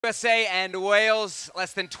USA and Wales,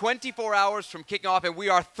 less than 24 hours from kicking off, and we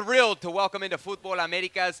are thrilled to welcome into Futbol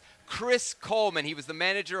Americas Chris Coleman. He was the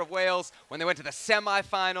manager of Wales when they went to the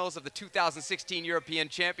semifinals of the 2016 European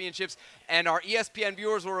Championships, and our ESPN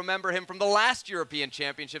viewers will remember him from the last European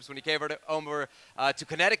Championships when he came over to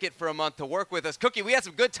Connecticut for a month to work with us. Cookie, we had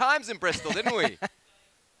some good times in Bristol, didn't we?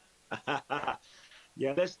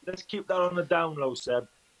 Yeah, let's keep that on the down low, Seb.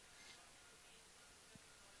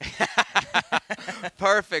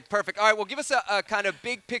 Perfect. All right, well, give us a kind of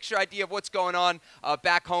big picture idea of what's going on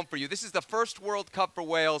back home for you. This is the first World Cup for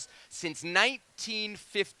Wales since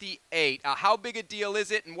 1958. How big a deal is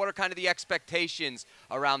it, and what are kind of the expectations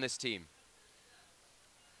around this team?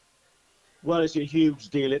 Well, it's a huge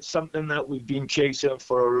deal. It's something that we've been chasing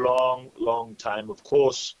for a long, long time. Of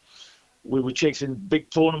course, we were chasing big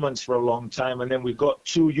tournaments for a long time, and then we've got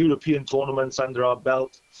 2 European tournaments under our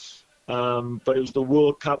belt. But it was the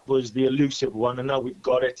World Cup was the elusive one, and now we've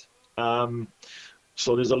got it.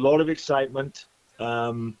 So there's a lot of excitement.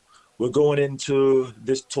 We're going into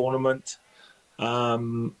this tournament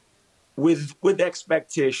with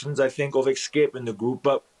expectations, I think, of escaping the group.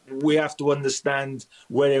 But we have to understand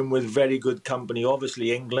we're in with very good company.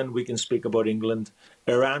 Obviously, England, we can speak about England.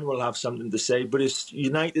 Iran will have something to say. But it's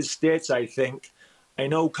United States, I think. I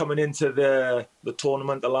know coming into the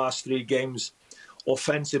tournament, the last 3 games,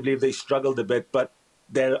 offensively, they struggled a bit, but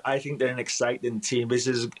I think they're an exciting team. This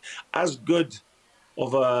is as good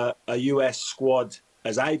of a US squad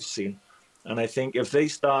as I've seen. And I think if they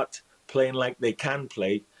start playing like they can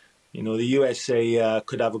play, you know, the USA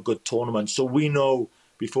could have a good tournament. So we know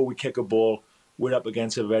before we kick a ball, we're up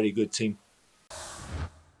against a very good team.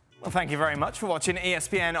 Well, thank you very much for watching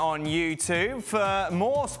ESPN on YouTube. For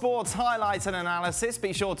more sports highlights and analysis,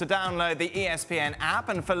 be sure to download the ESPN app.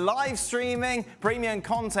 And for live streaming, premium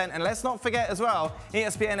content, and let's not forget as well,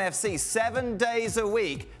 ESPN FC 7 days a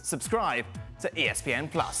week. Subscribe to ESPN+.